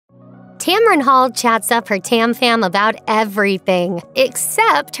Tamron Hall chats up her Tam fam about everything,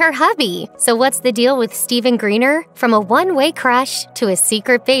 except her hubby. So what's the deal with Steven Greener? From a one-way crush to a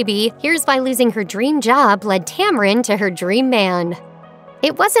secret baby, here's why losing her dream job led Tamron to her dream man.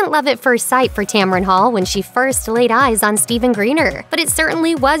 It wasn't love at first sight for Tamron Hall when she first laid eyes on Steven Greener, but it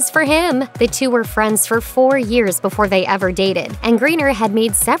certainly was for him. The two were friends for 4 years before they ever dated, and Greener had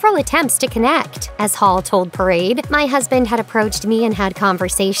made several attempts to connect. As Hall told Parade, "My husband had approached me and had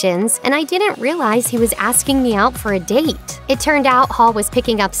conversations, and I didn't realize he was asking me out for a date." It turned out Hall was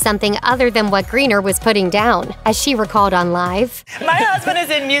picking up something other than what Greener was putting down, as she recalled on Live. My husband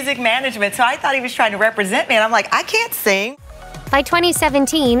is in music management, so I thought he was trying to represent me, and I'm like, I can't sing. By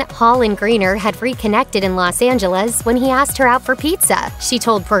 2017, Hall and Greener had reconnected in Los Angeles when he asked her out for pizza. She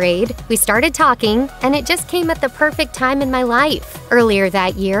told Parade, "We started talking, and it just came at the perfect time in my life." Earlier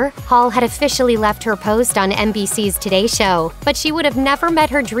that year, Hall had officially left her post on NBC's Today Show, but she would have never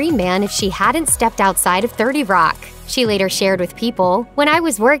met her dream man if she hadn't stepped outside of 30 Rock. She later shared with People, "When I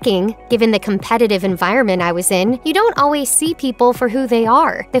was working, given the competitive environment I was in, you don't always see people for who they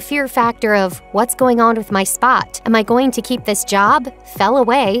are. The fear factor of, what's going on with my spot? Am I going to keep this job? Fell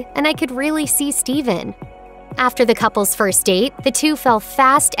away, and I could really see Steven." After the couple's first date, the two fell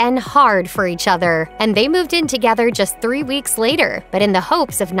fast and hard for each other, and they moved in together just 3 weeks later. But in the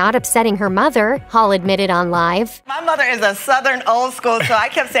hopes of not upsetting her mother, Hall admitted on Live, My mother is a Southern old school, so I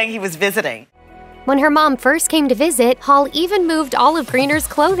kept saying he was visiting. When her mom first came to visit, Hall even moved all of Greener's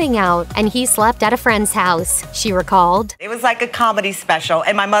clothing out, and he slept at a friend's house, she recalled. It was like a comedy special,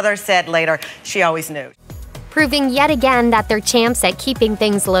 and my mother said later she always knew. Proving yet again that they're champs at keeping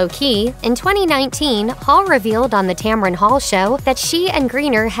things low-key, in 2019, Hall revealed on the Tamron Hall Show that she and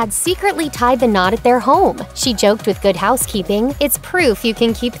Greener had secretly tied the knot at their home. She joked with Good Housekeeping, "It's proof you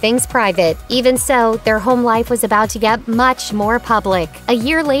can keep things private." Even so, their home life was about to get much more public. A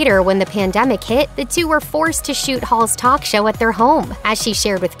year later, when the pandemic hit, the two were forced to shoot Hall's talk show at their home. As she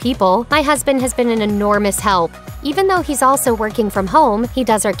shared with People, "My husband has been an enormous help. Even though he's also working from home, he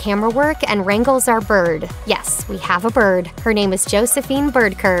does our camera work and wrangles our bird." Yes, we have a bird. Her name is Josephine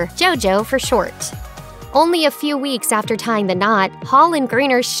Birdker, JoJo for short. Only a few weeks after tying the knot, Hall and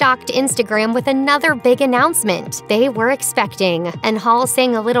Greener shocked Instagram with another big announcement. They were expecting, and Hall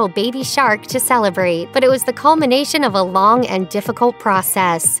sang a little Baby Shark to celebrate, but it was the culmination of a long and difficult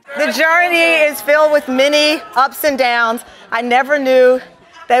process. The journey is filled with many ups and downs. I never knew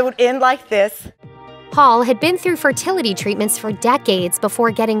they would end like this. Hall had been through fertility treatments for decades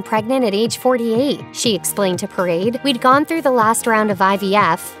before getting pregnant at age 48. She explained to Parade, "We'd gone through the last round of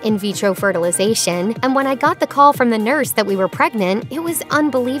IVF, in vitro fertilization, and when I got the call from the nurse that we were pregnant, it was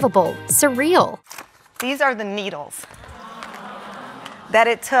unbelievable, surreal." These are the needles that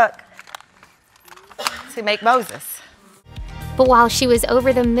it took to make Moses. But while she was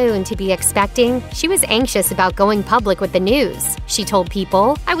over the moon to be expecting, she was anxious about going public with the news. She told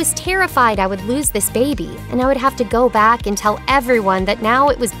People, "I was terrified I would lose this baby, and I would have to go back and tell everyone that now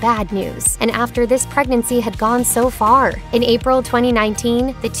it was bad news, and after this pregnancy had gone so far." In April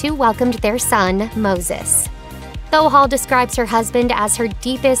 2019, the two welcomed their son, Moses. Though Hall describes her husband as her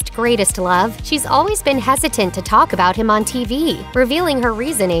deepest, greatest love, she's always been hesitant to talk about him on TV. Revealing her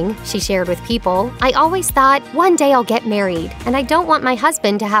reasoning, she shared with People, "I always thought, one day I'll get married, and I don't want my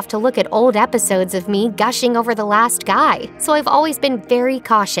husband to have to look at old episodes of me gushing over the last guy, so I've always been very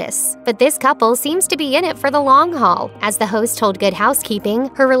cautious." But this couple seems to be in it for the long haul. As the host told Good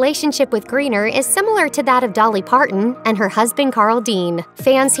Housekeeping, her relationship with Greener is similar to that of Dolly Parton and her husband Carl Dean.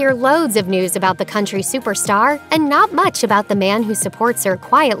 Fans hear loads of news about the country superstar, and not much about the man who supports her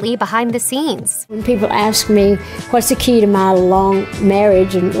quietly behind the scenes. When people ask me, what's the key to my long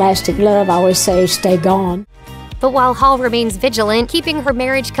marriage and lasting love, I always say, stay gone. But while Hall remains vigilant, keeping her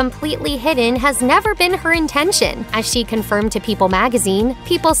marriage completely hidden has never been her intention. As she confirmed to People magazine,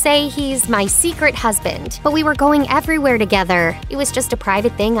 "People say he's my secret husband, but we were going everywhere together. It was just a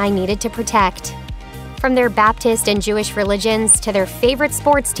private thing I needed to protect." From their Baptist and Jewish religions to their favorite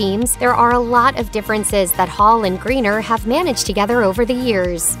sports teams, there are a lot of differences that Hall and Greener have managed together over the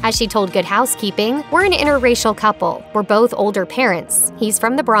years. As she told Good Housekeeping, "We're an interracial couple. We're both older parents. He's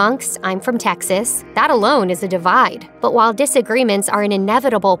from the Bronx, I'm from Texas. That alone is a divide. But while disagreements are an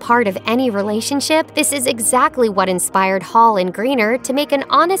inevitable part of any relationship, this is exactly what inspired Hall and Greener to make an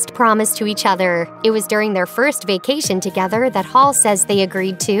honest promise to each other. It was during their first vacation together that Hall says they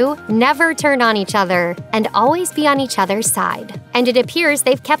agreed to never turn on each other. other and always be on each other's side. And it appears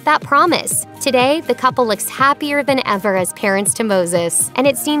they've kept that promise. Today, the couple looks happier than ever as parents to Moses, and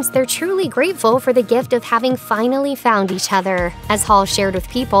it seems they're truly grateful for the gift of having finally found each other. As Hall shared with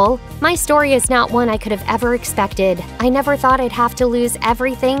People, "My story is not one I could have ever expected. I never thought I'd have to lose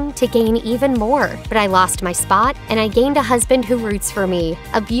everything to gain even more, but I lost my spot, and I gained a husband who roots for me,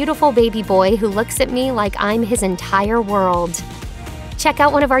 a beautiful baby boy who looks at me like I'm his entire world." Check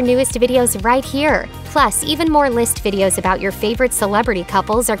out one of our newest videos right here. Plus, even more list videos about your favorite celebrity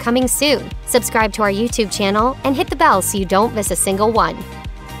couples are coming soon. Subscribe to our YouTube channel and hit the bell so you don't miss a single one.